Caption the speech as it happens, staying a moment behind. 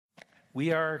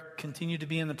We continue to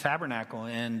be in the tabernacle,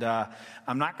 and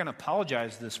I'm not going to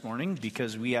apologize this morning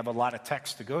because we have a lot of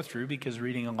text to go through, because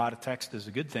reading a lot of text is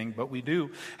a good thing, but we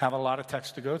do have a lot of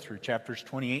text to go through, chapters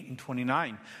 28 and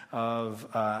 29 of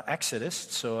Exodus.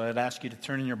 So I'd ask you to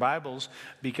turn in your Bibles,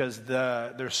 because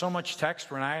there's so much text,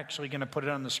 we're not actually going to put it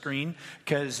on the screen,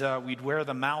 because we'd wear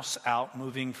the mouse out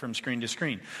moving from screen to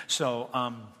screen. So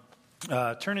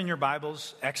turn in your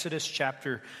Bibles, Exodus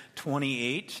chapter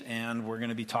 28, and we're going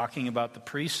to be talking about the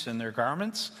priests and their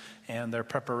garments and their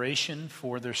preparation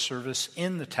for their service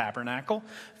in the tabernacle.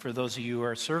 For those of you who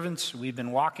are servants, we've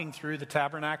been walking through the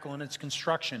tabernacle and its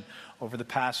construction over the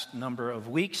past number of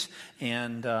weeks,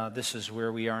 and this is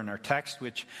where we are in our text,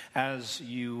 which, as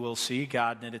you will see,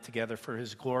 God knit it together for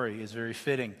His glory, is very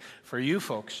fitting for you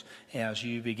folks as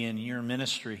you begin your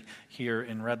ministry here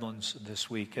in Redlands this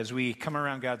week. As we come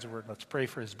around God's Word, let's pray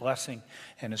for His blessing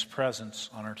and His presence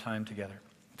on our time together.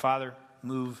 Father,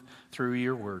 move through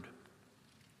your Word.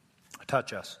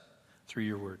 Touch us through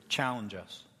your Word. Challenge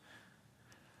us.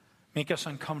 Make us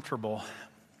uncomfortable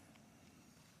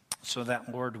so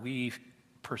that, Lord, we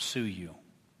pursue you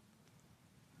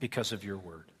because of your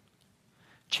Word.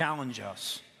 Challenge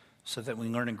us so that we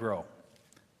learn and grow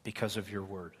because of your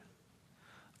Word.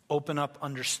 Open up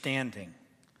understanding.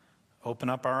 Open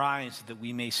up our eyes that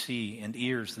we may see and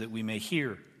ears that we may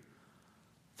hear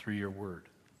through your Word.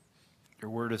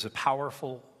 Your Word is a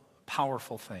powerful,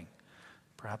 powerful thing.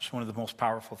 Perhaps one of the most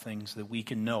powerful things that we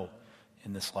can know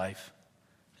in this life.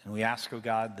 And we ask, oh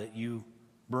God, that you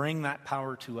bring that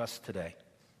power to us today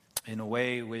in a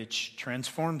way which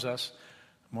transforms us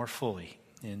more fully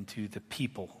into the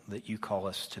people that you call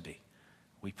us to be.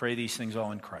 We pray these things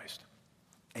all in Christ.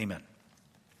 Amen.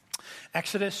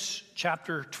 Exodus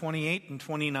chapter 28 and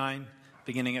 29,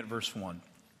 beginning at verse 1.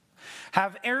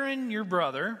 Have Aaron your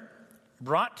brother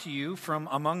brought to you from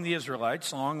among the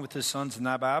Israelites, along with his sons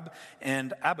Nadab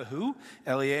and Abihu,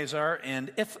 Eleazar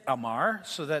and Ithamar,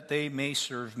 so that they may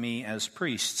serve me as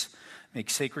priests. Make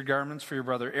sacred garments for your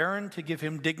brother Aaron to give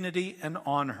him dignity and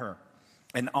honor.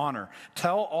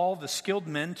 Tell all the skilled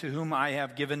men to whom I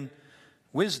have given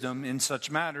wisdom in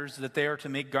such matters that they are to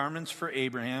make garments for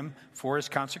Abraham for his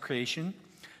consecration,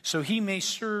 so he may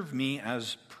serve me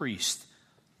as priest.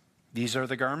 These are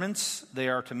the garments they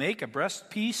are to make: a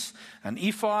breastpiece, an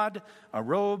ephod, a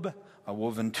robe, a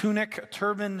woven tunic, a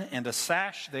turban, and a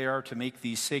sash. They are to make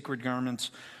these sacred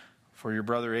garments for your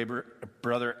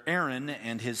brother Aaron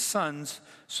and his sons,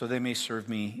 so they may serve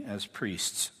me as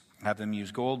priests. Have them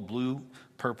use gold, blue,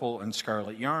 purple, and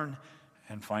scarlet yarn,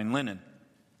 and fine linen.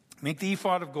 Make the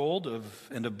ephod of gold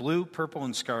and of blue, purple,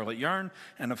 and scarlet yarn,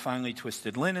 and of finely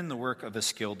twisted linen, the work of a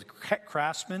skilled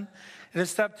craftsman. It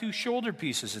is to have 2 shoulder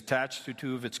pieces attached to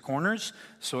 2 of its corners,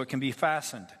 so it can be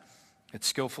fastened. Its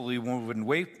skillfully woven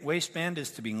waistband is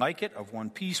to be like it, of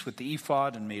 1 piece, with the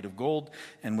ephod and made of gold,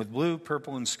 and with blue,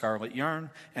 purple, and scarlet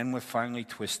yarn, and with finely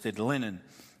twisted linen.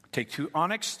 Take 2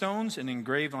 onyx stones and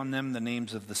engrave on them the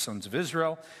names of the sons of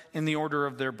Israel, in the order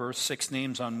of their birth, 6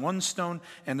 names on 1 stone,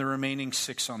 and the remaining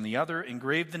 6 on the other.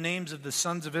 Engrave the names of the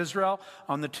sons of Israel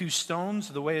on the 2 stones,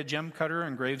 the way a gem cutter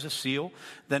engraves a seal.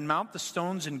 Then mount the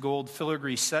stones in gold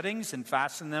filigree settings and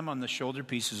fasten them on the shoulder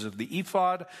pieces of the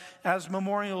ephod as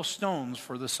memorial stones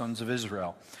for the sons of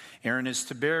Israel. Aaron is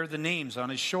to bear the names on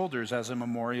his shoulders as a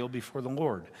memorial before the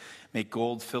Lord. Make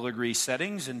gold filigree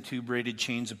settings and 2 braided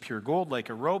chains of pure gold like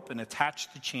a rope, and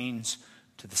attach the chains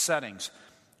to the settings.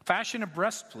 Fashion a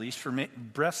breastpiece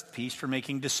for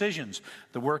making decisions,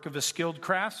 the work of a skilled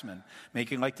craftsman,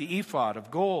 making like the ephod of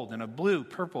gold and of blue,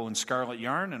 purple, and scarlet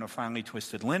yarn, and of finely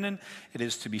twisted linen. It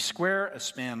is to be square, a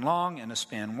span long and a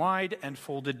span wide, and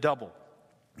folded double.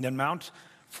 Then mount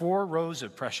 4 rows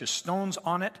of precious stones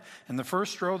on it. In the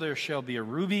first row there shall be a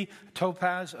ruby, a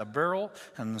topaz, a beryl.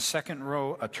 And in the second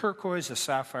row a turquoise, a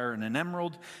sapphire, and an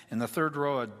emerald. In the third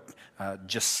row a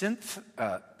jacinth,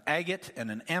 agate,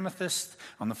 and an amethyst.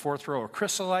 On the 4th row a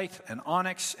chrysolite, an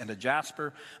onyx, and a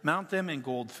jasper. Mount them in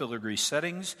gold filigree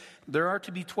settings. There are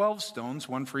to be 12 stones,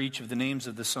 1 for each of the names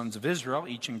of the sons of Israel,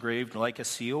 each engraved like a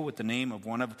seal with the name of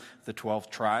one of the 12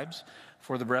 tribes.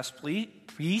 For the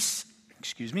breastpiece,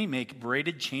 make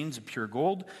braided chains of pure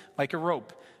gold like a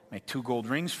rope. Make 2 gold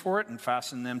rings for it and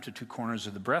fasten them to 2 corners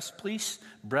of the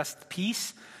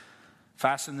breastpiece.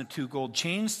 Fasten the 2 gold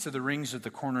chains to the rings of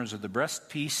the corners of the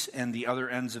breastpiece and the other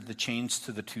ends of the chains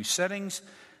to the 2 settings,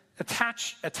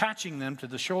 attaching them to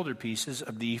the shoulder pieces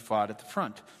of the ephod at the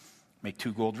front. Make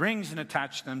 2 gold rings and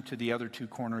attach them to the other 2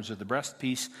 corners of the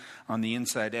breastpiece on the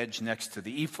inside edge next to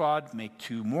the ephod. Make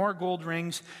 2 more gold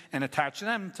rings and attach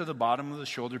them to the bottom of the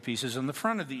shoulder pieces on the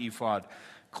front of the ephod.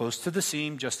 close to the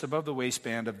seam, just above the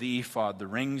waistband of the ephod. The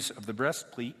rings of the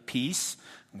breastpiece,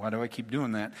 why do I keep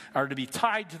doing that, are to be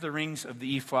tied to the rings of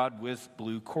the ephod with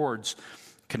blue cords,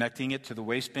 connecting it to the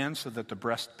waistband so that the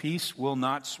breastpiece will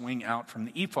not swing out from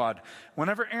the ephod.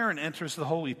 Whenever Aaron enters the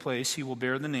holy place, he will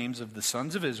bear the names of the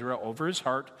sons of Israel over his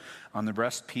heart on the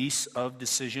breastpiece of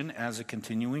decision as a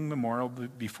continuing memorial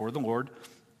before the Lord.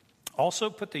 Also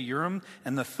put the Urim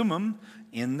and the Thummim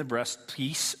in the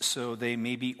breastpiece, so they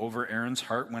may be over Aaron's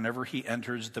heart whenever he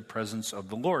enters the presence of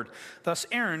the Lord. Thus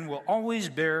Aaron will always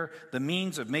bear the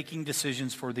means of making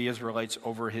decisions for the Israelites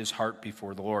over his heart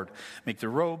before the Lord. Make the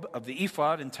robe of the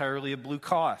ephod entirely of blue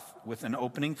cloth, with an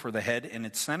opening for the head in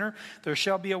its center. There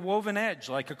shall be a woven edge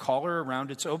like a collar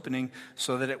around its opening,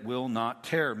 so that it will not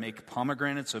tear. Make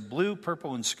pomegranates of blue,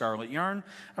 purple, and scarlet yarn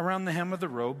around the hem of the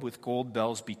robe, with gold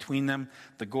bells between them.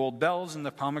 The gold bells and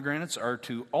the pomegranates are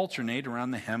to alternate around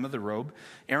the hem of the robe.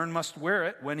 Aaron must wear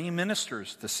it when he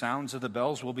ministers. The sounds of the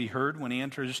bells will be heard when he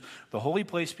enters the holy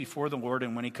place before the Lord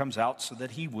and when he comes out, so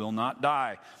that he will not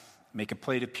die. Make a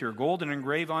plate of pure gold and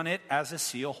engrave on it as a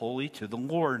seal, holy to the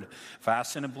Lord.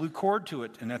 Fasten a blue cord to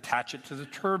it and attach it to the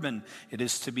turban. It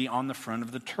is to be on the front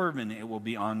of the turban. It will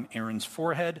be on Aaron's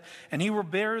forehead, and he will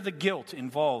bear the guilt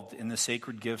involved in the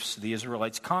sacred gifts the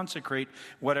Israelites consecrate,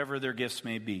 whatever their gifts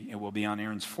may be. It will be on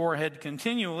Aaron's forehead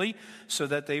continually, so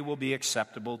that they will be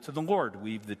acceptable to the Lord.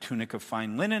 Weave the tunic of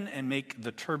fine linen and make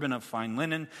the turban of fine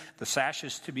linen. The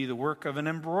sashes to be the work of an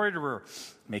embroiderer.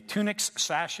 Make tunics,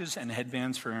 sashes, and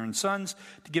headbands for Aaron's sons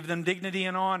to give them dignity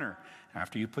and honor.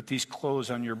 After you put these clothes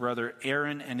on your brother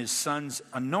Aaron and his sons,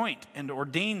 anoint and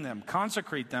ordain them,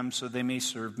 consecrate them so they may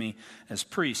serve me as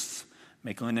priests.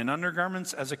 Make linen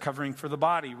undergarments as a covering for the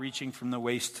body, reaching from the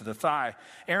waist to the thigh.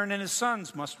 Aaron and his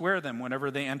sons must wear them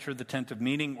whenever they enter the tent of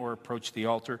meeting or approach the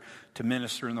altar to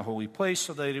minister in the holy place,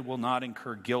 so that it will not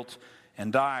incur guilt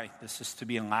and die. This is to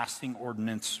be a lasting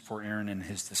ordinance for Aaron and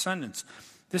his descendants.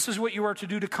 This is what you are to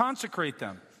do to consecrate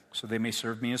them, so they may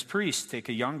serve me as priests. Take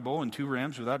a young bull and 2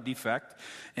 rams without defect,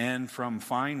 and from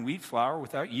fine wheat flour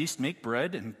without yeast make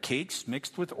bread, and cakes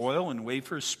mixed with oil, and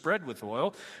wafers spread with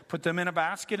oil. Put them in a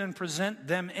basket and present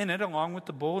them in it along with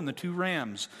the bull and the 2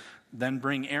 rams. Then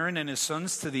bring Aaron and his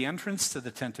sons to the entrance to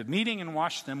the tent of meeting and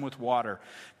wash them with water.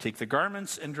 Take the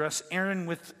garments and dress Aaron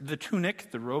with the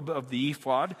tunic, the robe of the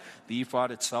ephod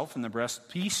itself, and the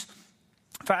breastpiece.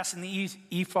 Fasten the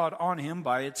ephod on him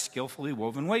by its skillfully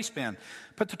woven waistband.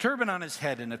 Put the turban on his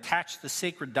head and attach the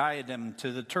sacred diadem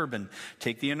to the turban.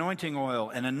 Take the anointing oil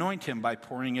and anoint him by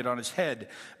pouring it on his head.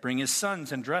 Bring his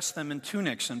sons and dress them in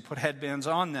tunics and put headbands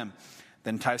on them.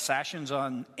 Then tie sashes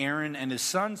on Aaron and his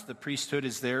sons. The priesthood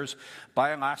is theirs by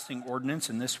a lasting ordinance.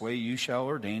 In this way you shall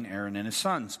ordain Aaron and his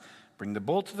sons. Bring the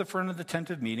bull to the front of the tent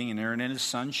of meeting, and Aaron and his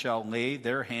sons shall lay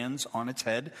their hands on its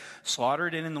head. Slaughter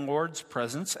it in the Lord's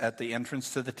presence at the entrance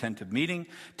to the tent of meeting.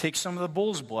 Take some of the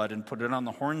bull's blood and put it on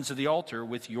the horns of the altar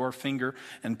with your finger,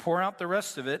 and pour out the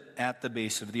rest of it at the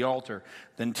base of the altar.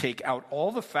 Then take out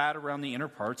all the fat around the inner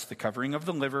parts, the covering of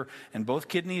the liver, and both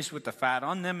kidneys with the fat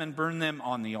on them, and burn them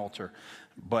on the altar.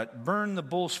 But burn the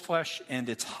bull's flesh and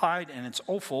its hide and its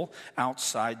offal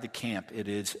outside the camp. It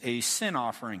is a sin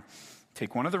offering.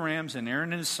 Take one of the rams, and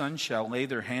Aaron and his sons shall lay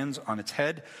their hands on its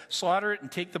head. Slaughter it and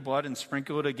take the blood and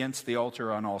sprinkle it against the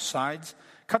altar on all sides.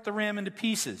 Cut the ram into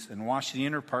pieces and wash the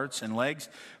inner parts and legs,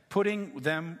 putting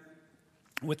them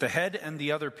with the head and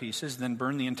the other pieces. Then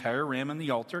burn the entire ram on the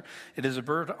altar. It is a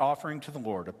burnt offering to the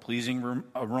Lord, a pleasing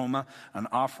aroma, an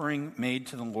offering made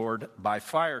to the Lord by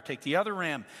fire. Take the other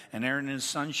ram, and Aaron and his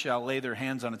sons shall lay their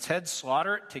hands on its head.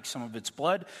 Slaughter it, take some of its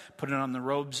blood, put it on the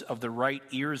robes of the right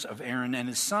ears of Aaron and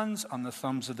his sons, on the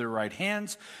thumbs of their right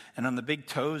hands, and on the big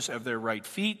toes of their right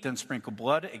feet. Then sprinkle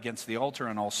blood against the altar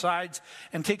on all sides.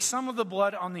 And take some of the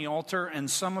blood on the altar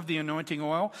and some of the anointing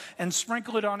oil, and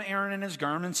sprinkle it on Aaron and his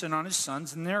garments and on his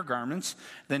sons and their garments.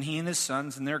 Then he and his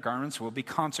sons and their garments will be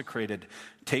consecrated.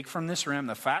 Take from this ram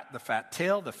the fat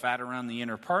tail, the fat around the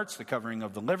inner parts, the covering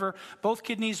of the liver, both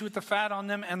kidneys with the fat on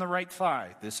them, and the right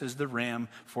thigh. This is the ram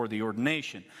for the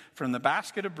ordination. From the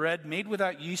basket of bread made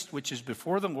without yeast, which is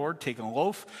before the Lord, take a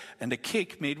loaf and a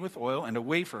cake made with oil and a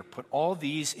wafer. Put all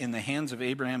these in the hands of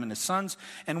Abraham and his sons,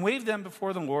 and wave them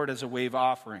before the Lord as a wave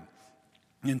offering.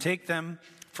 And take them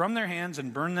from their hands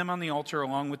and burn them on the altar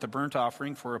along with the burnt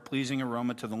offering for a pleasing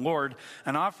aroma to the Lord,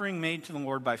 an offering made to the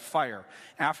Lord by fire.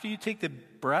 After you take the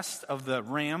breast of the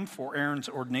ram for Aaron's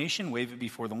ordination, wave it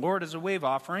before the Lord as a wave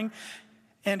offering.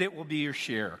 And it will be your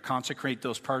share. Consecrate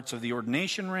those parts of the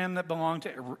ordination ram that belong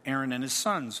to Aaron and his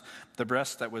sons, the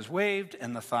breast that was waved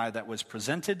and the thigh that was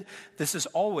presented. This is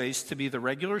always to be the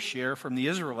regular share from the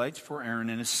Israelites for Aaron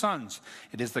and his sons.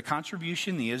 It is the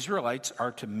contribution the Israelites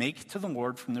are to make to the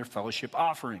Lord from their fellowship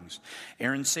offerings.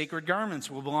 Aaron's sacred garments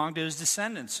will belong to his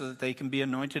descendants so that they can be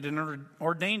anointed and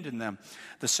ordained in them.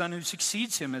 The son who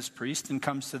succeeds him as priest and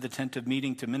comes to the tent of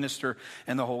meeting to minister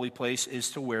in the holy place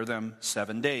is to wear them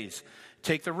 7 days.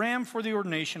 Take the ram for the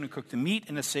ordination and cook the meat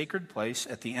in a sacred place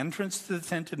at the entrance to the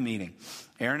tent of meeting.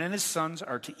 Aaron and his sons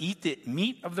are to eat the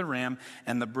meat of the ram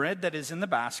and the bread that is in the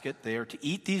basket. They are to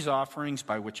eat these offerings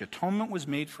by which atonement was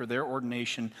made for their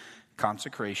ordination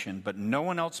consecration, but no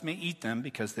one else may eat them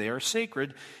because they are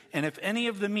sacred. And if any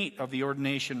of the meat of the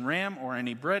ordination ram or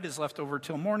any bread is left over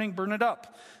till morning, burn it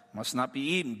up. It must not be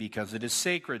eaten because it is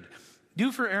sacred.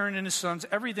 Do for Aaron and his sons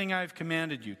everything I have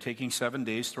commanded you, taking 7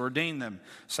 days to ordain them.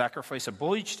 Sacrifice a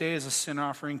bull each day as a sin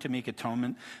offering to make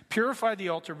atonement. Purify the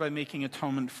altar by making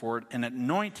atonement for it, and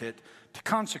anoint it to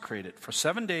consecrate it. For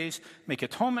 7 days, make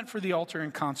atonement for the altar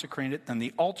and consecrate it. Then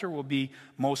the altar will be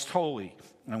most holy,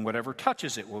 and whatever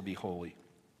touches it will be holy.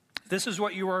 This is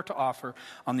what you are to offer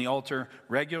on the altar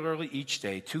regularly each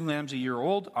day. 2 lambs a year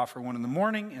old, offer one in the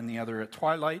morning and the other at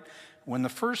twilight. With the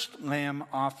first lamb,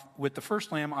 offer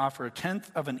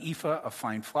 1/10 of an ephah of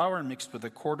fine flour mixed with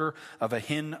 1/4 of a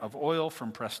hin of oil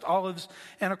from pressed olives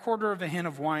and 1/4 of a hin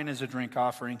of wine as a drink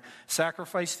offering.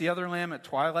 Sacrifice the other lamb at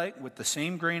twilight with the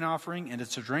same grain offering, and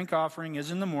it's a drink offering as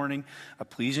in the morning, a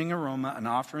pleasing aroma, an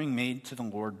offering made to the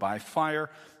Lord by fire.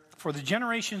 For the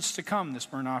generations to come, this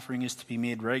burnt offering is to be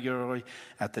made regularly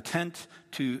at the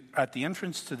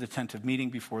entrance to the tent of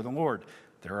meeting before the Lord.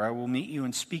 There I will meet you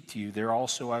and speak to you. There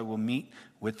also I will meet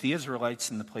with the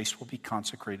Israelites, and the place will be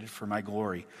consecrated for my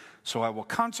glory. So I will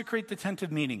consecrate the tent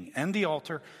of meeting and the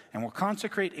altar, and will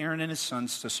consecrate Aaron and his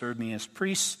sons to serve me as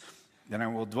priests. Then I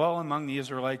will dwell among the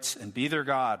Israelites and be their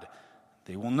God.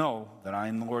 They will know that I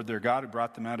am the Lord their God who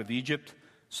brought them out of Egypt,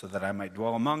 so that I might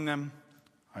dwell among them.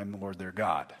 I am the Lord their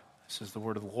God. This is the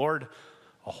word of the Lord,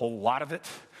 a whole lot of it.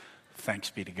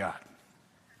 Thanks be to God.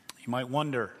 You might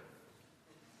wonder,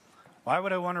 why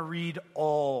would I want to read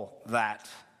all that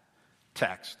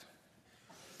text?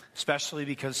 Especially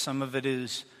because some of it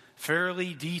is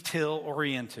fairly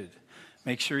detail-oriented.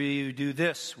 Make sure you do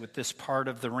this with this part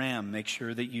of the ram. Make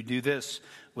sure that you do this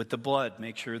with the blood.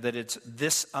 Make sure that it's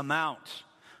this amount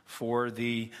for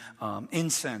the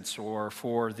incense or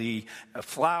for the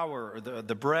flour or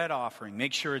the bread offering.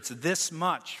 Make sure it's this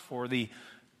much for the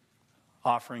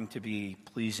offering to be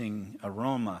pleasing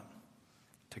aroma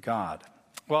to God.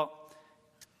 Well,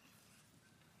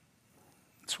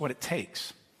 it's what it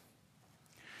takes.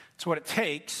 It's what it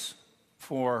takes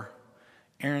for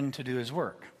Aaron to do his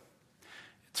work.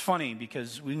 It's funny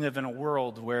because we live in a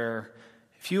world where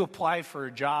if you apply for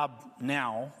a job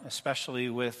now, especially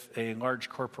with a large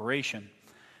corporation,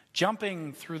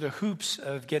 jumping through the hoops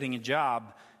of getting a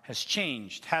job has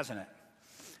changed, hasn't it?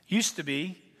 Used to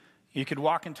be, you could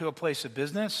walk into a place of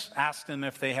business, ask them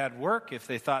if they had work, if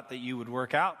they thought that you would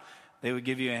work out. They would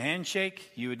give you a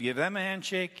handshake, you would give them a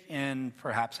handshake, and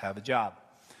perhaps have a job.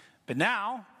 But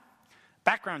now,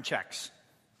 background checks.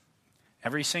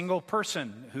 Every single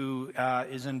person who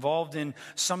is involved in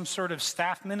some sort of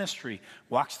staff ministry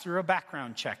walks through a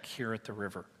background check here at the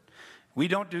river. We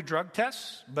don't do drug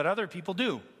tests, but other people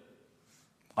do.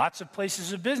 Lots of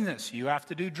places of business, you have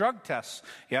to do drug tests.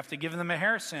 You have to give them a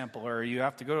hair sample, or you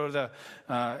have to go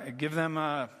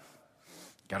to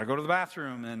got to go to the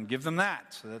bathroom and give them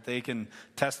that so that they can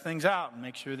test things out and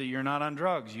make sure that you're not on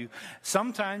drugs.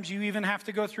 Sometimes you even have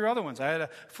to go through other ones. I had a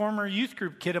former youth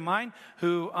group kid of mine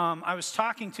who I was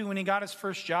talking to when he got his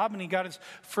first job, and he got his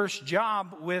first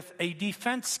job with a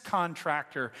defense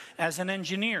contractor as an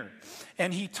engineer.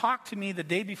 And he talked to me the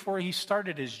day before he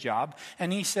started his job,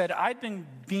 and he said, I've been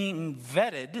being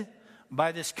vetted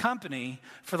by this company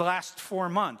for the last 4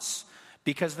 months,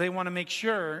 because they want to make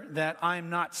sure that I'm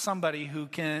not somebody who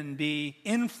can be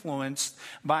influenced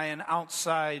by an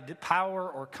outside power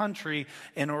or country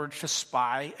in order to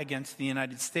spy against the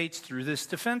United States through this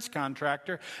defense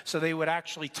contractor. So they would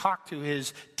actually talk to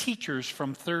his teachers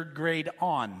from 3rd grade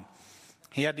on.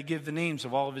 He had to give the names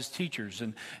of all of his teachers.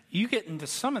 And you get into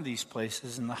some of these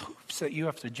places, and the hoops that you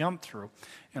have to jump through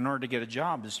in order to get a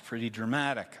job is pretty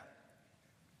dramatic.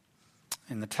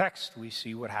 In the text, we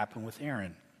see what happened with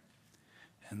Aaron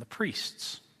and the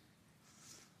priests.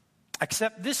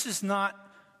 Except this is not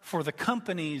for the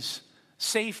company's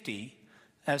safety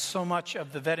as so much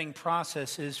of the vetting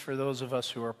process is for those of us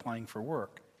who are applying for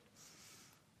work.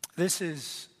 This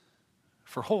is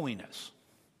for holiness.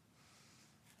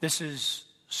 This is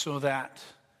so that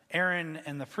Aaron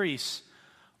and the priests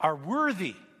are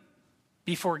worthy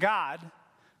before God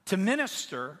to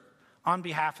minister on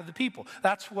behalf of the people.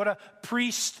 That's what a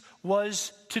priest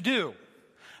was to do.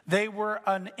 They were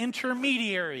an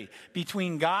intermediary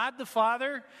between God the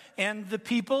Father and the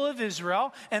people of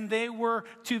Israel, and they were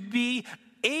to be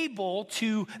able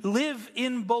to live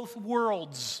in both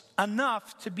worlds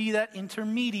enough to be that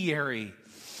intermediary.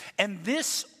 And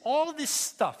all this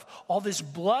stuff, all this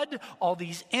blood, all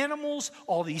these animals,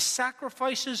 all these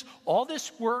sacrifices, all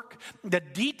this work, the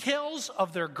details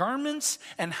of their garments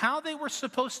and how they were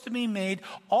supposed to be made,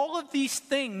 all of these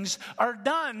things are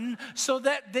done so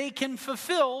that they can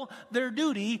fulfill their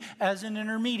duty as an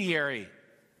intermediary.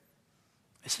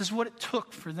 This is what it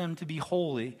took for them to be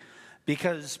holy,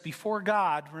 because before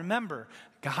God, remember,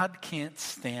 God can't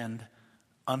stand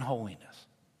unholiness.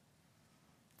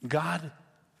 God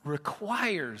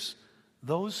requires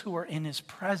those who are in his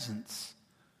presence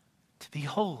to be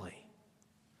holy.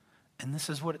 And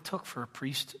this is what it took for a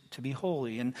priest to be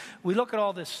holy. And we look at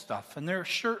all this stuff, and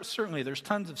certainly there's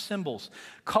tons of symbols,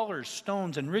 colors,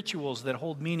 stones, and rituals that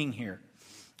hold meaning here.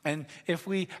 And if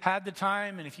we had the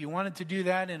time, and if you wanted to do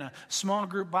that in a small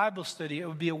group Bible study, it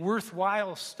would be a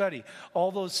worthwhile study.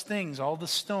 All those things, all the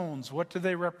stones, what do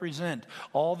they represent?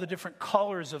 All the different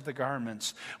colors of the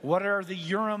garments. What are the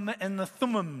Urim and the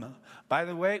Thummim? By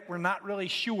the way, we're not really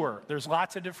sure. There's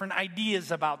lots of different ideas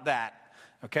about that.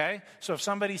 Okay? So if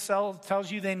somebody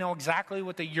tells you they know exactly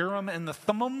what the Urim and the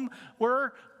Thummim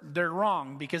were, they're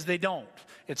wrong, because they don't.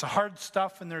 It's hard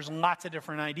stuff, and there's lots of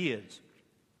different ideas.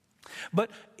 But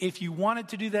if you wanted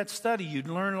to do that study, you'd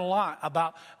learn a lot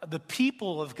about the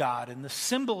people of God and the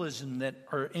symbolism that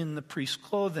are in the priest's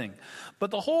clothing. But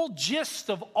the whole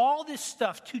gist of all this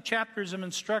stuff, 2 chapters of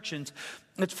instructions,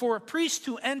 it's for a priest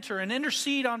to enter and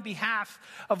intercede on behalf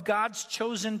of God's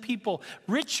chosen people.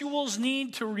 Rituals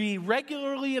need to be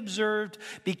regularly observed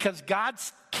because God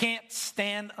can't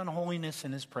stand unholiness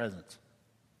in his presence.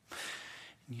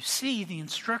 And you see, the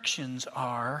instructions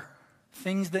are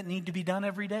things that need to be done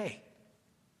every day.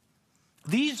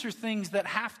 These are things that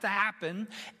have to happen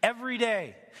every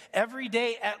day. Every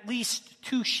day, at least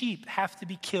 2 sheep have to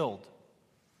be killed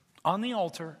on the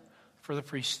altar for the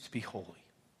priest to be holy.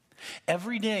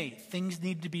 Every day, things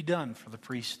need to be done for the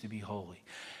priest to be holy.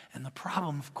 And the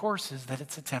problem, of course, is that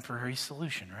it's a temporary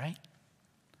solution, right?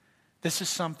 This is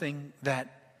something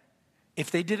that if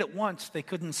they did it once, they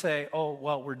couldn't say, oh,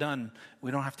 well, we're done.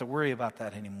 We don't have to worry about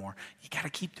that anymore. You got to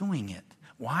keep doing it.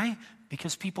 Why?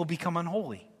 Because people become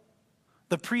unholy.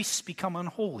 The priests become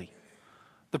unholy.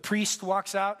 The priest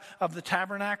walks out of the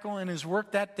tabernacle in his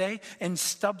work that day and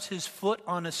stubs his foot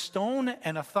on a stone,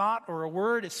 and a thought or a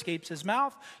word escapes his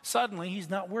mouth. Suddenly, he's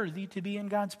not worthy to be in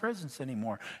God's presence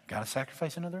anymore. Got to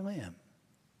sacrifice another lamb.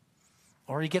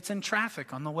 Or he gets in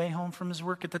traffic on the way home from his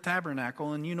work at the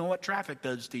tabernacle, and you know what traffic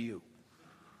does to you.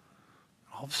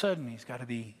 All of a sudden, he's got to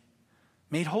be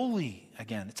made holy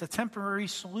again. It's a temporary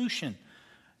solution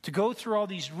to go through all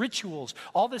these rituals,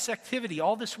 all this activity,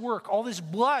 all this work, all this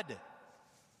blood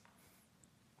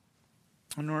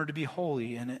in order to be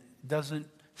holy, and it doesn't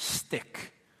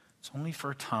stick. It's only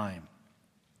for a time.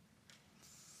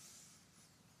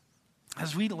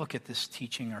 As we look at this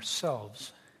teaching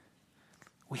ourselves,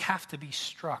 we have to be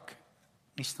struck,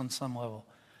 at least on some level,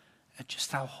 at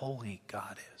just how holy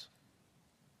God is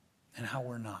and how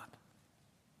we're not.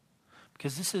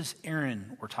 Because this is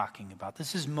Aaron we're talking about.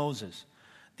 This is Moses.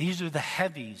 These are the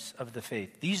heavies of the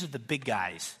faith. These are the big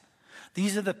guys.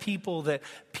 These are the people that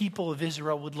people of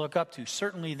Israel would look up to.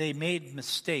 Certainly they made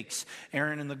mistakes.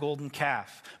 Aaron and the golden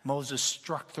calf. Moses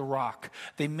struck the rock.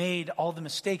 They made all the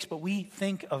mistakes, but we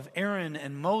think of Aaron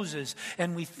and Moses,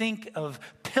 and we think of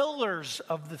pillars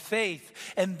of the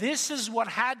faith. And this is what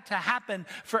had to happen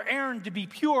for Aaron to be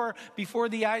pure before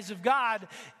the eyes of God.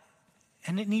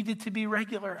 And it needed to be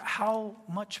regular. How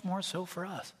much more so for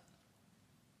us?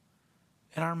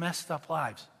 In our messed up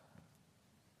lives.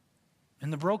 In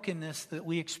the brokenness that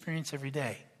we experience every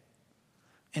day.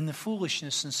 In the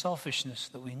foolishness and selfishness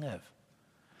that we live.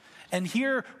 And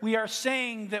here we are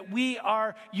saying that we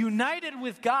are united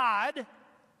with God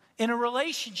in a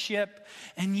relationship,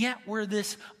 and yet we're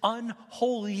this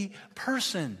unholy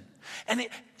person. And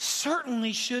it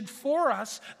certainly should, for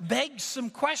us, beg some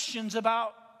questions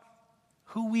about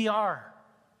who we are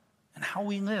and how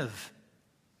we live.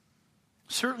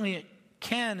 Certainly it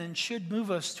can and should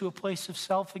move us to a place of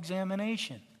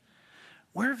self-examination.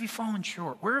 Where have you fallen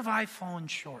short? Where have I fallen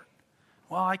short?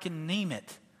 Well, I can name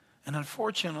it. And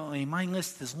unfortunately, my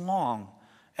list is long,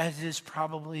 as is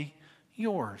probably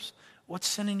yours. what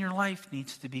sin in your life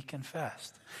needs to be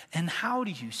confessed? And how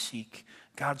do you seek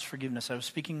God's forgiveness? I was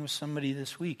speaking with somebody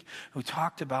this week who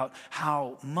talked about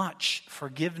how much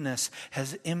forgiveness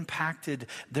has impacted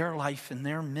their life and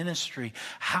their ministry.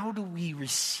 How do we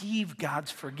receive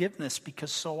God's forgiveness?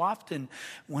 Because so often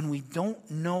when we don't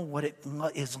know what it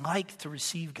is like to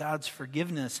receive God's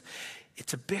forgiveness,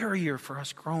 it's a barrier for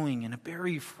us growing and a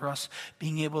barrier for us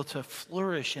being able to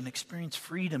flourish and experience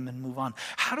freedom and move on.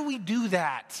 How do we do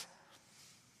that?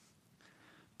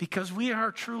 Because we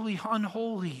are truly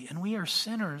unholy and we are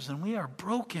sinners and we are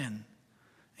broken.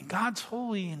 And God's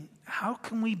holy, and how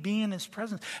can we be in his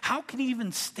presence? How can he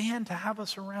even stand to have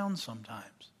us around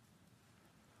sometimes?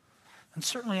 And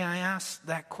certainly I ask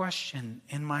that question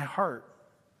in my heart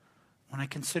when I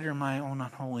consider my own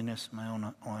unholiness, my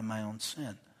own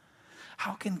sin.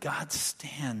 How can God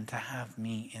stand to have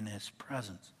me in his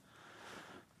presence?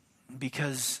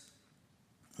 Because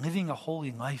living a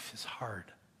holy life is hard.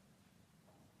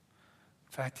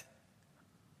 In fact,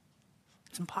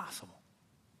 it's impossible,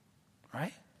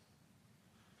 right?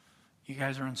 You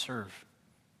guys are on Serve.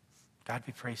 God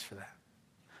be praised for that.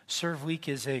 Serve Week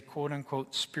is a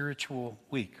quote-unquote spiritual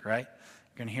week, right?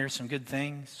 You're going to hear some good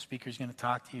things. The speaker's going to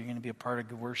talk to you. You're going to be a part of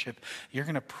good worship. You're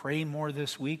going to pray more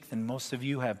this week than most of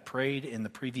you have prayed in the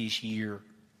previous year.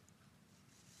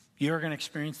 You're going to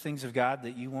experience things of God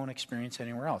that you won't experience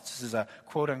anywhere else. This is a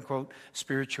quote-unquote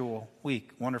spiritual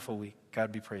week, wonderful week.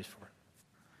 God be praised for it.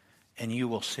 And you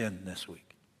will sin this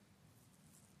week.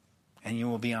 And you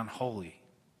will be unholy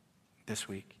this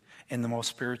week. In the most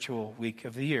spiritual week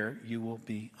of the year, you will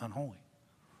be unholy.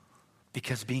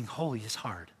 Because being holy is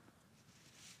hard.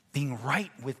 Being right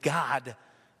with God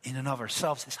in and of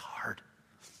ourselves is hard.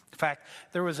 In fact,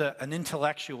 there was an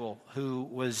intellectual who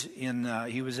was in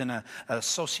a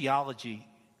sociology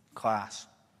class.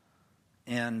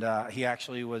 And he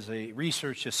actually was a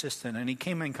research assistant, and he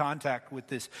came in contact with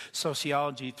this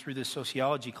sociology through this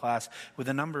sociology class with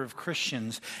a number of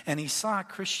Christians, and he saw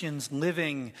Christians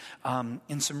living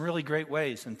in some really great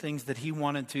ways and things that he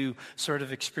wanted to sort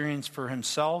of experience for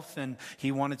himself, and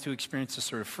he wanted to experience the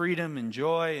sort of freedom and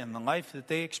joy and the life that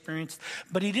they experienced,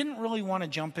 but he didn't really want to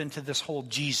jump into this whole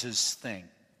Jesus thing.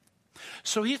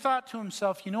 So he thought to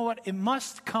himself, you know what, it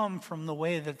must come from the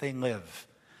way that they live.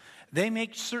 They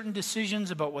make certain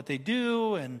decisions about what they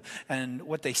do and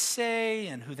what they say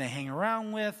and who they hang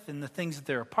around with and the things that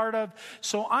they're a part of.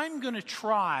 So I'm going to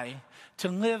try to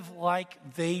live like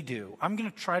they do. I'm going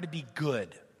to try to be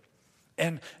good.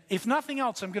 And if nothing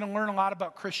else, I'm going to learn a lot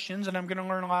about Christians and I'm going to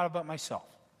learn a lot about myself.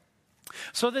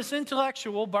 So this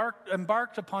intellectual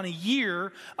embarked upon a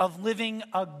year of living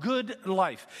a good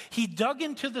life. He dug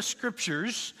into the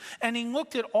scriptures and he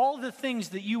looked at all the things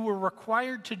that you were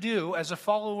required to do as a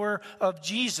follower of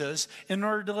Jesus in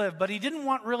order to live. But he didn't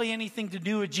want really anything to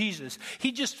do with Jesus.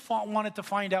 He just wanted to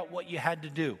find out what you had to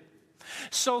do.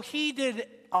 So he did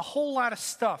a whole lot of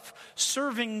stuff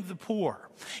serving the poor.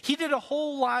 He did a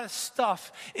whole lot of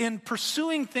stuff in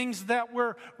pursuing things that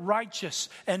were righteous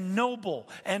and noble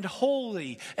and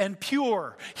holy and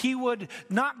pure. He would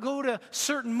not go to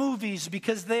certain movies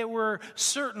because they were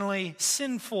certainly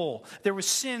sinful. There was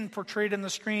sin portrayed on the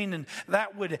screen, and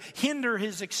that would hinder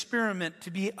his experiment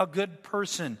to be a good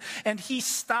person. And he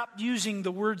stopped using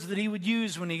the words that he would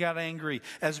use when he got angry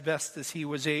as best as he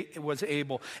was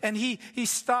able. And he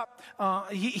stopped.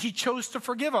 He chose to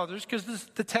forgive others because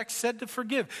the text said to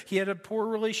forgive. He had a poor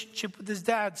relationship with his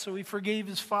dad, so he forgave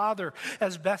his father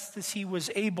as best as he was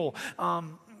able.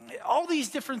 All these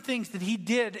different things that he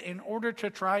did in order to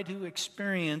try to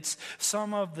experience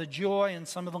some of the joy and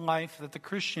some of the life that the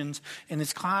Christians in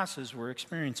his classes were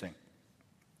experiencing.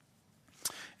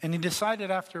 And he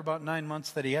decided after about 9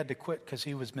 months that he had to quit because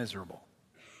he was miserable.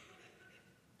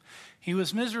 He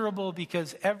was miserable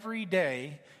because every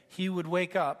day he would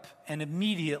wake up and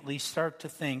immediately start to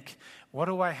think, what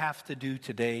do I have to do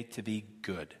today to be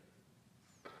good?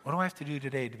 What do I have to do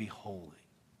today to be holy?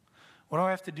 What do I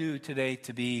have to do today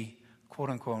to be, quote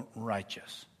unquote,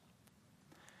 righteous?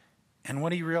 And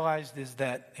what he realized is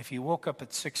that if he woke up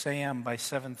at 6 a.m. by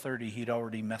 7:30, he'd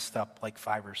already messed up like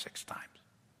 5 or 6 times.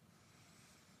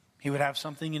 He would have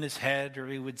something in his head, or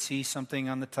he would see something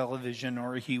on the television,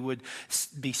 or he would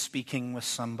be speaking with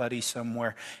somebody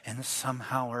somewhere, and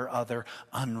somehow or other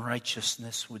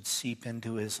unrighteousness would seep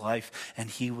into his life,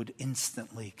 and he would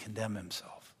instantly condemn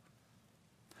himself.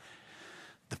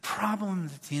 The problem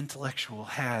that the intellectual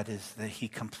had is that he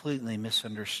completely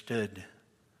misunderstood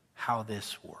how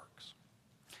this works.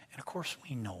 And of course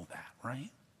we know that, right?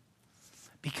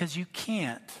 Because you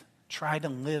can't try to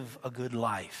live a good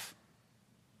life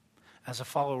as a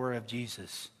follower of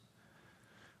Jesus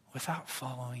without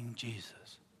following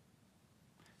Jesus.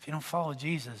 If you don't follow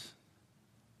Jesus,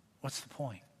 what's the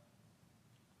point?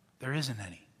 There isn't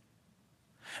any.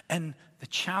 And the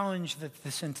challenge that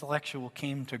this intellectual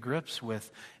came to grips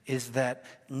with is that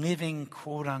living,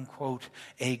 quote unquote,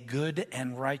 a good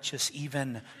and righteous,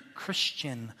 even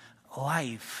Christian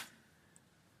life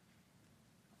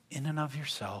in and of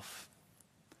yourself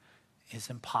is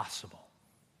impossible.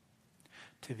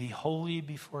 To be holy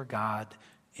before God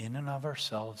in and of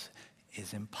ourselves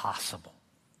is impossible.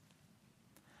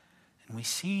 And we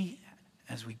see,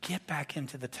 as we get back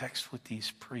into the text with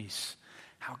these priests,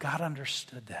 how God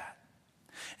understood that.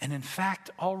 And in fact,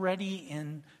 already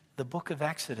in the book of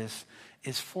Exodus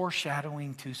is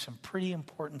foreshadowing to some pretty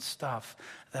important stuff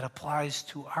that applies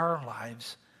to our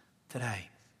lives today.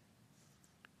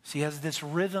 See, as this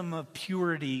rhythm of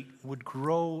purity would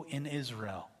grow in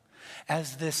Israel,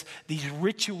 as these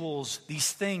rituals,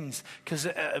 these things, because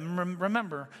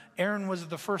remember, Aaron was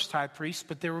the first high priest,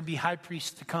 but there would be high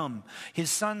priests to come.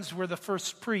 His sons were the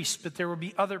first priests, but there would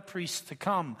be other priests to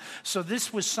come. So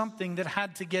this was something that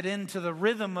had to get into the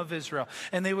rhythm of Israel.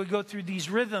 And they would go through these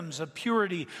rhythms of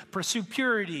purity, pursue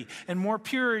purity and more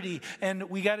purity. And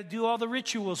we got to do all the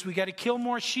rituals. We got to kill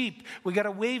more sheep. We got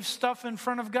to wave stuff in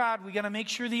front of God. We got to make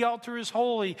sure the altar is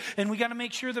holy. And we got to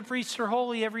make sure the priests are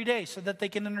holy every day so that they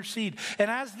can intercede.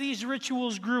 And as these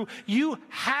rituals grew, you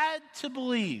had to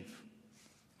believe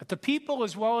that the people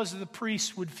as well as the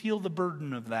priests would feel the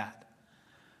burden of that,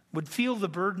 would feel the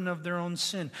burden of their own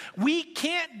sin. We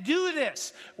can't do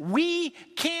this. We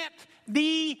can't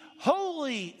be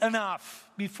holy enough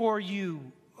before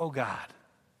you, oh God.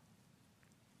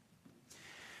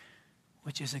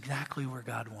 Which is exactly where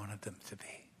God wanted them to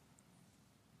be.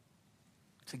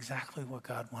 It's exactly what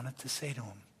God wanted to say to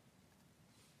them.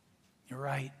 You're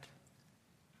right.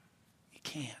 You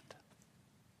can't.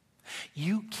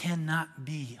 You cannot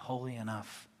be holy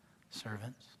enough,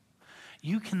 servants.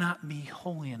 You cannot be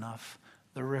holy enough,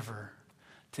 the river,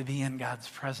 to be in God's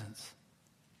presence.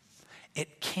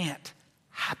 It can't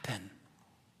happen.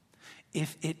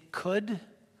 If it could,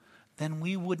 then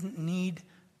we wouldn't need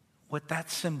what that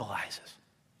symbolizes.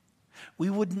 We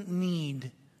wouldn't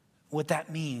need what that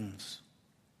means.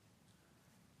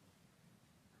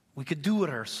 We could do it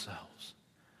ourselves.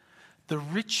 The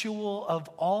ritual of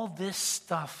all this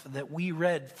stuff that we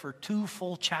read for 2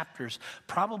 full chapters,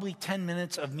 probably 10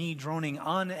 minutes of me droning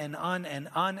on and on and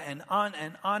on and on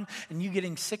and on, and you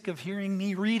getting sick of hearing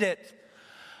me read it.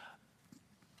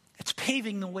 It's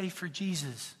paving the way for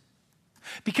Jesus.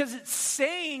 Because it's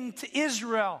saying to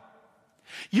Israel,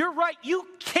 you're right, you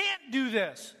can't do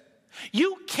this.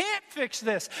 You can't fix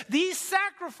this. These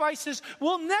sacrifices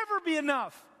will never be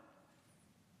enough.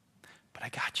 But I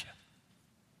got you.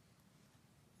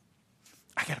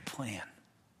 I got a plan.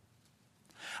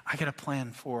 I got a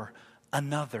plan for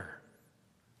another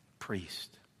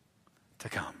priest to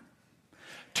come.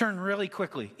 Turn really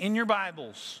quickly in your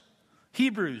Bibles.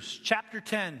 Hebrews chapter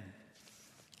 10,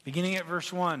 beginning at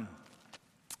verse 1.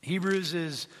 Hebrews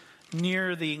is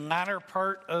near the latter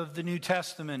part of the New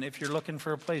Testament if you're looking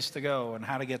for a place to go and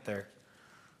how to get there.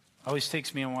 Always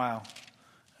takes me a while.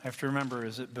 I have to remember,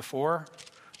 is it before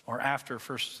or after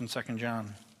 1st and 2nd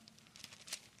John?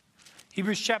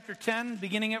 Hebrews chapter 10,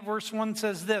 beginning at verse 1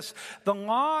 says this: the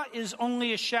law is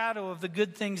only a shadow of the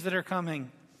good things that are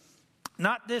coming,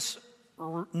 not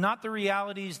the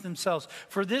realities themselves.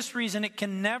 For this reason, it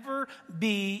can never,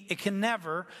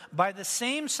 by the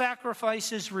same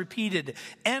sacrifices repeated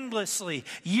endlessly,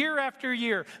 year after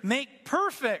year, make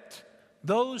perfect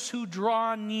those who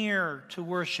draw near to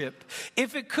worship.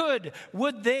 If it could,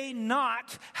 would they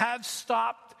not have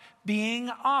stopped being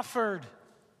offered?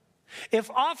 If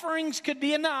offerings could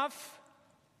be enough,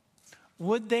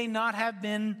 would they not have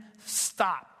been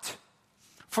stopped?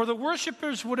 For the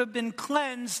worshipers would have been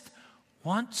cleansed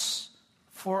once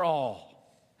for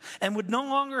all, and would no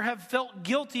longer have felt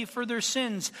guilty for their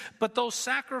sins. But those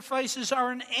sacrifices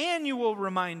are an annual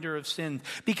reminder of sin,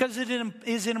 because it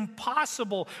is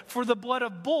impossible for the blood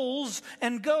of bulls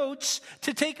and goats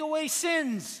to take away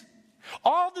sins.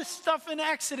 All the stuff in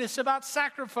Exodus about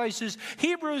sacrifices,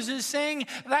 Hebrews is saying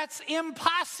that's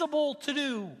impossible to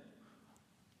do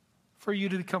for you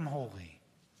to become holy.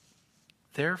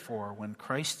 Therefore, when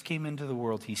Christ came into the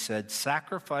world, he said,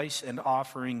 sacrifice and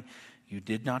offering you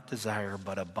did not desire,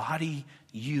 but a body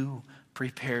you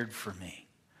prepared for me.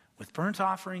 With burnt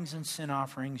offerings and sin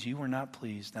offerings you were not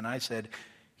pleased. And I said,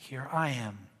 here I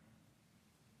am.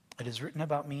 It is written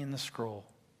about me in the scroll.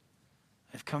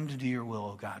 I've come to do your will,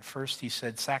 O God. First he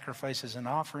said, sacrifices and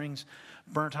offerings,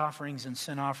 burnt offerings and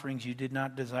sin offerings you did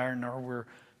not desire, nor were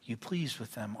you pleased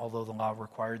with them, although the law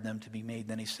required them to be made.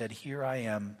 Then he said, here I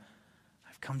am.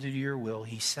 I've come to do your will.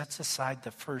 He sets aside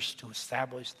the first to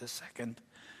establish the second.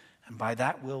 And by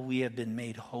that will we have been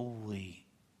made holy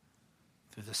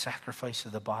through the sacrifice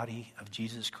of the body of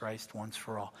Jesus Christ once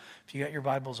for all. If you got your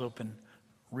Bibles open,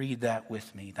 read that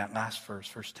with me, that last verse,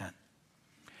 verse 10.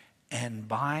 And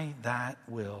by that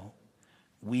will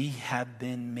we have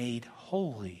been made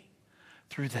holy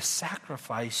through the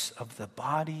sacrifice of the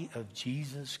body of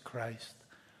Jesus Christ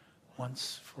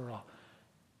once for all.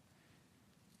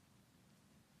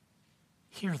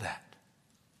 Hear that.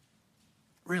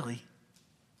 Really,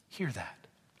 hear that.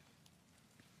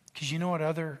 Because you know what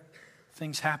other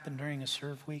things happen during a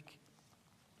serve week?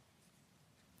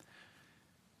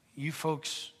 You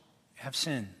folks have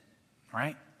sin,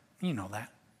 right? You know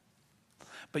that.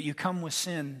 But you come with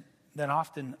sin that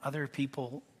often other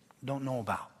people don't know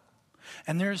about.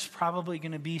 And there's probably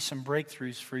going to be some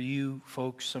breakthroughs for you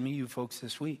folks, some of you folks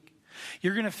this week.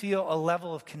 You're going to feel a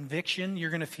level of conviction. You're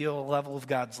going to feel a level of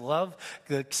God's love,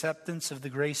 the acceptance of the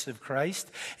grace of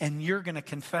Christ. And you're going to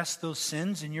confess those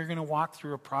sins, and you're going to walk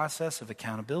through a process of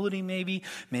accountability maybe.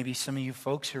 Maybe some of you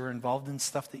folks who are involved in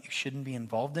stuff that you shouldn't be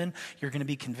involved in, you're going to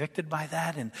be convicted by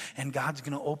that. And God's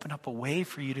going to open up a way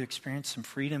for you to experience some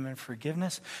freedom and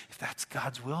forgiveness. If that's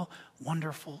God's will,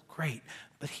 wonderful, great.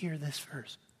 But hear this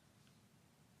verse.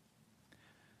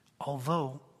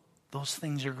 Although those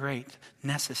things are great,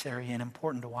 necessary, and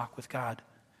important to walk with God,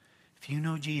 if you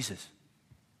know Jesus,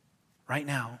 right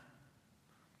now,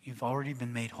 you've already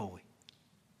been made holy.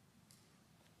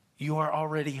 You are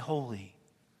already holy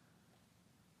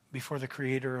before the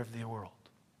Creator of the world.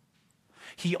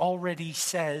 He already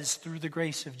says, through the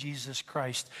grace of Jesus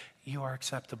Christ, you are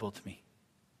acceptable to me.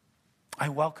 I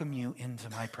welcome you into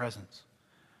my presence.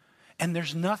 And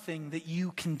there's nothing that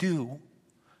you can do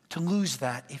to lose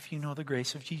that if you know the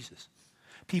grace of Jesus.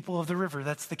 People of the river,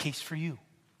 that's the case for you.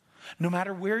 No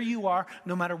matter where you are,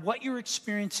 no matter what you're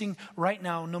experiencing right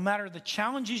now, no matter the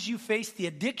challenges you face, the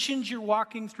addictions you're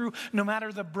walking through, no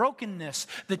matter the brokenness,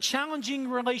 the challenging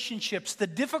relationships, the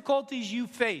difficulties you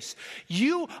face,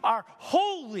 you are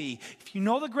holy if you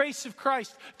know the grace of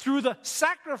Christ through the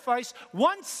sacrifice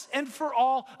once and for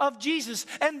all of Jesus.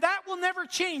 And that will never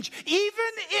change,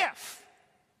 even if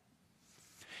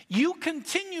you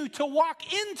continue to walk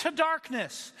into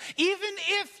darkness. Even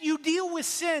if you deal with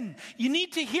sin, you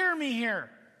need to hear me here.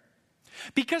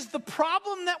 Because the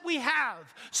problem that we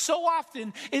have so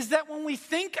often is that when we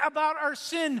think about our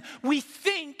sin, we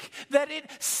think that it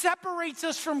separates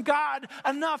us from God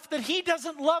enough that He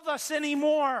doesn't love us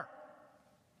anymore.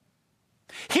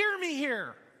 Hear me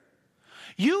here.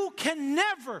 You can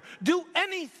never do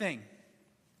anything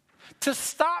to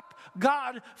stop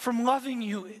God from loving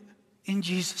you in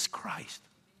Jesus Christ.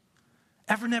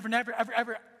 Ever, never, never, ever,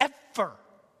 ever, ever.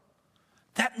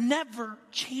 That never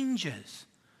changes.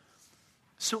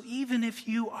 So even if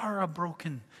you are a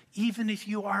broken, even if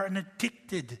you are an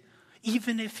addicted,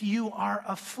 even if you are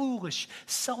a foolish,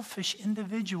 selfish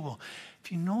individual,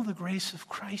 if you know the grace of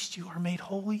Christ, you are made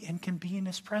holy and can be in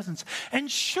His presence. And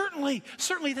certainly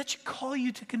that should call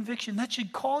you to conviction. That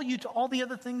should call you to all the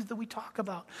other things that we talk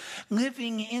about.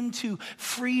 Living into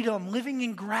freedom, living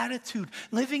in gratitude,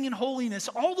 living in holiness,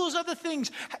 all those other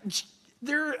things,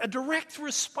 they're a direct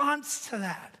response to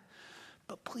that.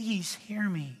 But please hear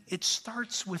me. It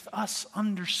starts with us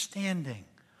understanding,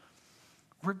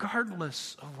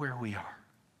 regardless of where we are,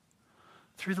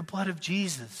 through the blood of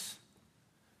Jesus,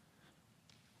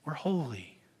 we're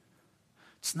holy.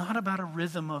 It's not about a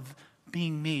rhythm of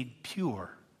being made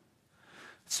pure.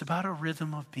 It's about a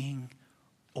rhythm of being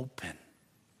open.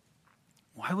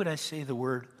 Why would I say the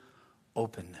word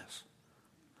openness?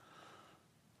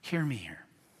 Hear me here.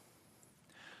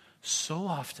 So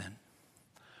often,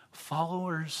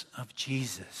 followers of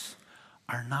Jesus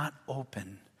are not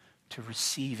open to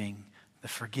receiving the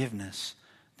forgiveness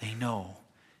they know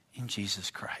in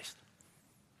Jesus Christ.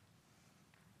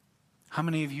 How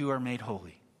many of you are made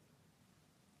holy?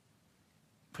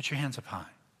 Put your hands up high.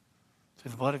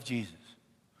 Through the blood of Jesus,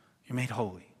 you're made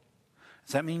holy.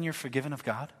 Does that mean you're forgiven of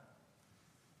God?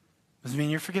 Does it mean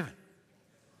you're forgiven?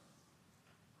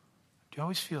 Do you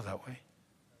always feel that way?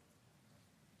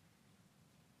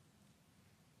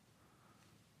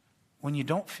 When you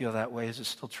don't feel that way, is it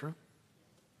still true?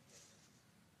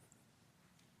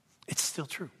 It's still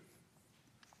true.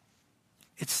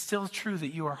 It's still true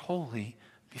that you are holy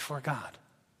before God.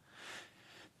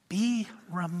 Be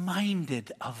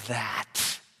reminded of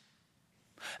that.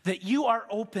 That you are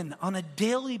open on a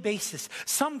daily basis,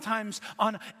 sometimes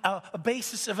on a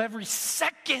basis of every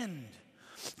second,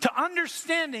 to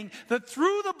understanding that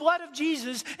through the blood of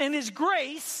Jesus and His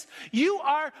grace, you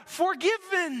are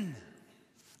forgiven,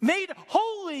 made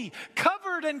holy,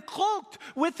 covered covered and cloaked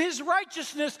with his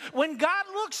righteousness. When God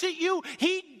looks at you,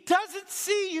 he doesn't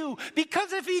see you,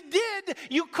 because if he did,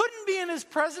 you couldn't be in his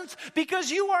presence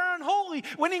because you are unholy.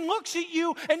 When he looks at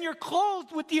you and you're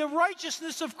clothed with the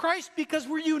righteousness of Christ because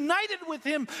we're united with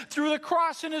him through the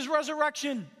cross and his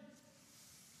resurrection,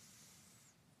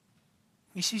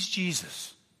 he sees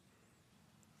Jesus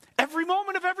every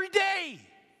moment of every day.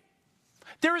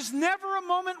 There is never a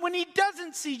moment when he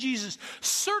doesn't see Jesus.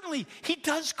 Certainly, he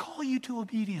does call you to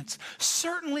obedience.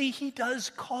 Certainly, he does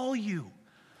call you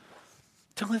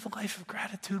to live a life of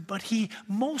gratitude. But he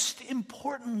most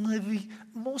importantly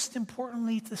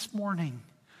this morning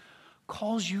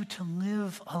calls you to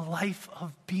live a life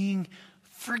of being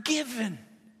forgiven.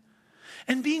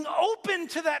 And being open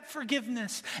to that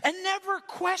forgiveness and never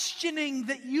questioning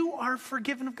that you are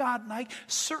forgiven of God. And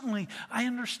I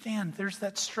understand there's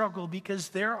that struggle because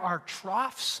there are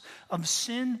troughs of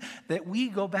sin that we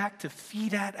go back to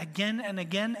feed at again and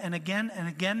again and again and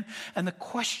again. And the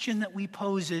question that we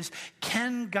pose is,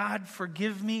 can God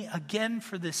forgive me again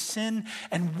for this sin?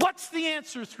 And what's the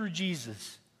answer through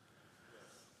Jesus?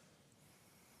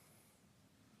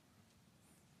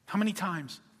 How many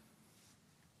times?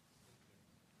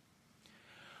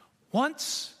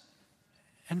 Once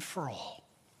and for all.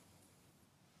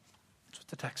 That's what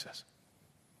the text says.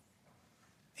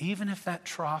 Even if that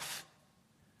trough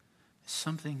is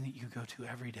something that you go to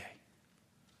every day,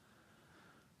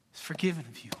 it's forgiven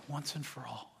of you once and for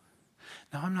all.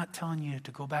 Now, I'm not telling you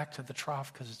to go back to the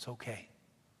trough because it's okay.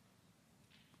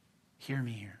 Hear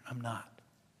me here. I'm not.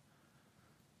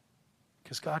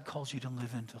 Because God calls you to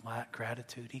live into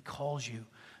gratitude. He calls you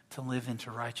to live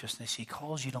into righteousness. He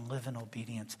calls you to live in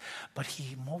obedience. But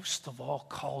he most of all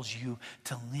calls you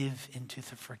to live into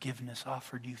the forgiveness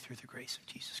offered you through the grace of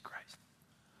Jesus Christ.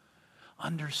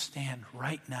 Understand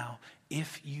right now,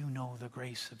 if you know the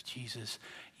grace of Jesus,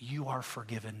 you are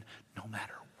forgiven no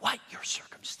matter what your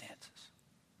circumstances.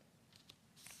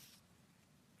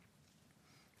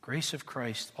 Grace of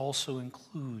Christ also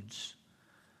includes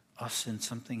us in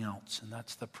something else, and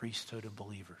that's the priesthood of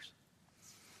believers.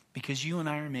 Because you and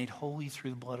I are made holy through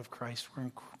the blood of Christ, we're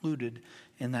included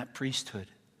in that priesthood.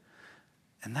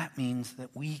 And that means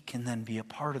that we can then be a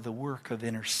part of the work of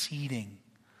interceding.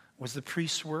 Was the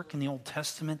priest's work in the Old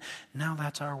Testament? Now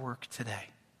that's our work today.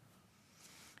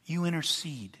 You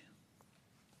intercede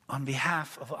on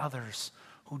behalf of others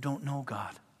who don't know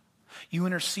God. You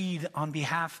intercede on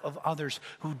behalf of others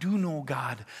who do know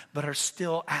God but are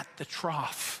still at the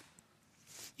trough.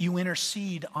 You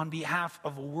intercede on behalf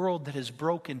of a world that is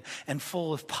broken and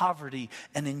full of poverty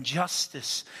and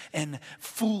injustice and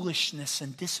foolishness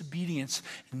and disobedience.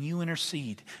 And you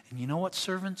intercede. And you know what,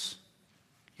 servants?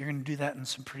 You're going to do that in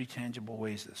some pretty tangible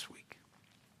ways this week.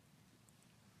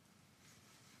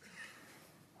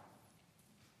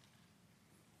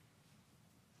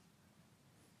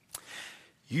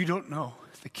 You don't know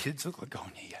the kids of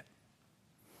Lagonia yet.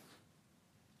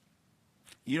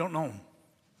 You don't know them.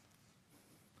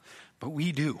 But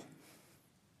we do.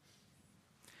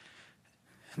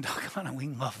 And doggone, we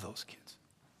love those kids.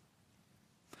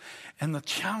 And the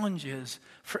challenge is,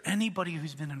 for anybody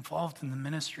who's been involved in the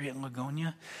ministry at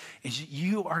Lagonia, is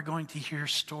you are going to hear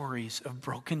stories of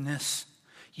brokenness.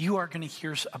 You are going to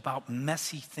hear about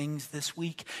messy things this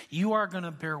week. You are going to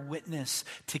bear witness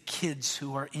to kids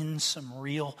who are in some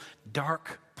real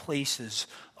dark places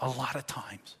a lot of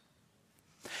times.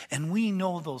 And we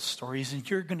know those stories, and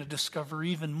you're going to discover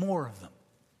even more of them.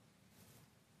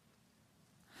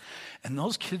 And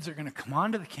those kids are going to come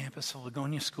onto the campus of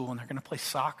Lagonia School, and they're going to play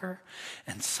soccer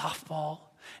and softball,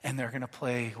 and they're going to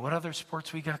play, what other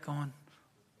sports we got going?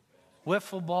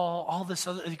 Wiffle ball, all this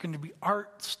other, there's going to be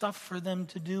art stuff for them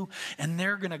to do, and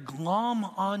they're going to glom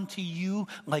onto you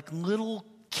like little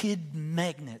kid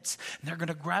magnets. And they're going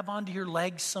to grab onto your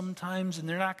legs sometimes, and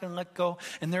they're not going to let go,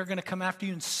 and they're going to come after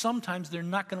you, and sometimes they're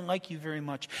not going to like you very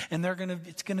much, and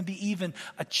it's going to be even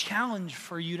a challenge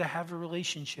for you to have a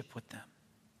relationship with them.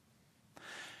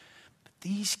 But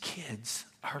these kids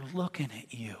are looking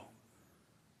at you,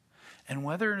 and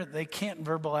whether they can't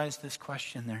verbalize this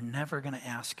question, they're never going to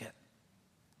ask it,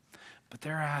 but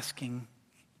they're asking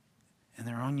in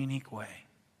their own unique way,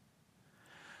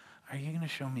 are you going to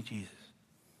show me Jesus?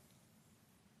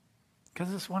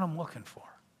 Because it's what I'm looking for.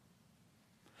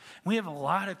 We have a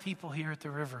lot of people here at the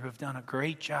river who have done a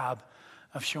great job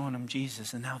of showing them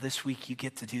Jesus, and now this week you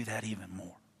get to do that even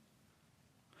more.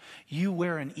 You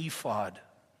wear an ephod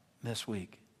this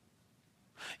week.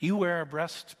 You wear a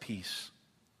breastpiece.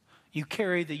 You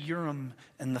carry the Urim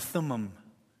and the Thummim.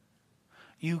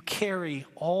 You carry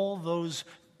all those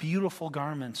beautiful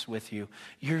garments with you.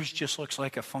 Yours just looks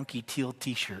like a funky teal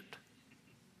t-shirt.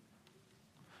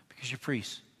 because you're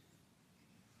priests.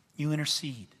 You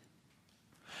intercede.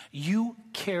 You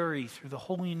carry through the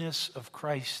holiness of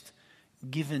Christ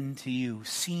given to you,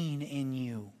 seen in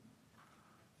you,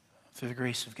 through the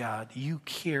grace of God. You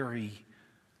carry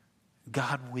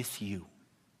God with you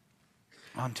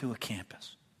onto a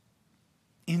campus,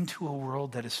 into a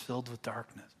world that is filled with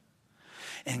darkness.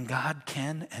 And God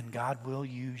can and God will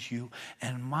use you.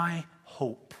 And my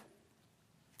hope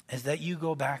is that you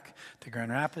go back to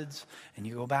Grand Rapids, and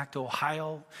you go back to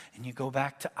Ohio, and you go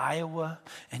back to Iowa,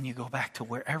 and you go back to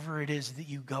wherever it is that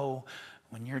you go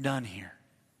when you're done here.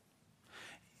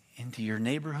 Into your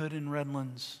neighborhood in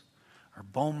Redlands, or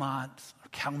Beaumont, or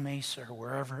Cal Mesa, or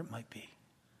wherever it might be.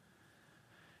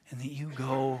 And that you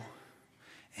go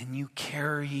and you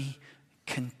carry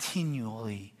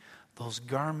continually those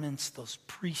garments, those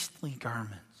priestly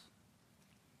garments.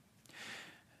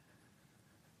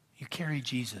 You carry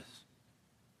Jesus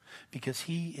because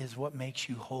he is what makes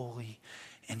you holy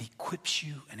and equips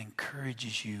you and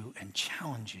encourages you and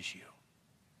challenges you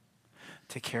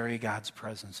to carry God's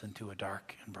presence into a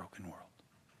dark and broken world.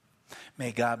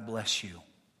 May God bless you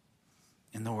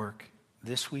in the work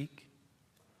this week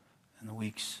and the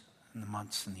weeks and the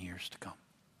months and the years to come.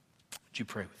 Would you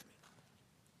pray with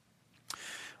me?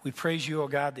 We praise you, O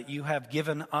God, that you have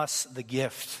given us the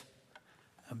gift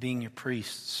of being your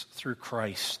priests through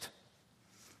Christ.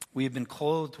 We have been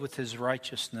clothed with his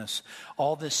righteousness.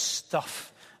 All this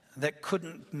stuff that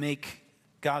couldn't make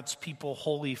God's people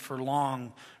holy for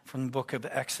long from the book of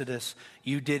Exodus,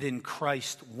 you did in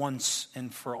Christ once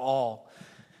and for all.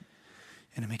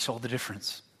 And it makes all the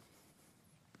difference.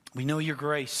 We know your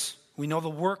grace. We know the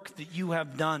work that you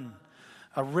have done.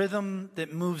 A rhythm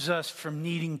that moves us from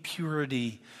needing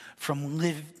purity, from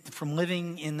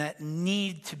living in that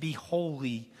need to be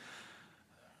holy,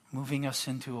 moving us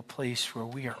into a place where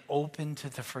we are open to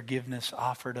the forgiveness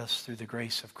offered us through the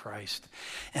grace of Christ,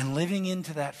 and living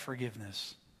into that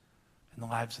forgiveness in the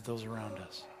lives of those around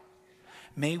us.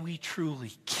 May we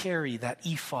truly carry that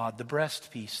ephod, the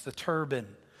breastpiece, the turban,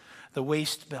 the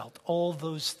waist belt, all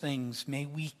those things. May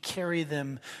we carry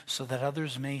them so that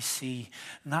others may see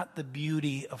not the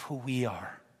beauty of who we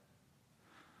are,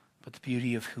 but the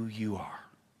beauty of who you are.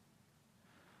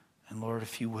 And Lord,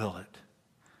 if you will it,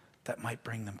 that might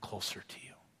bring them closer to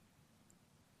you.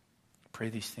 I pray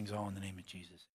these things all in the name of Jesus.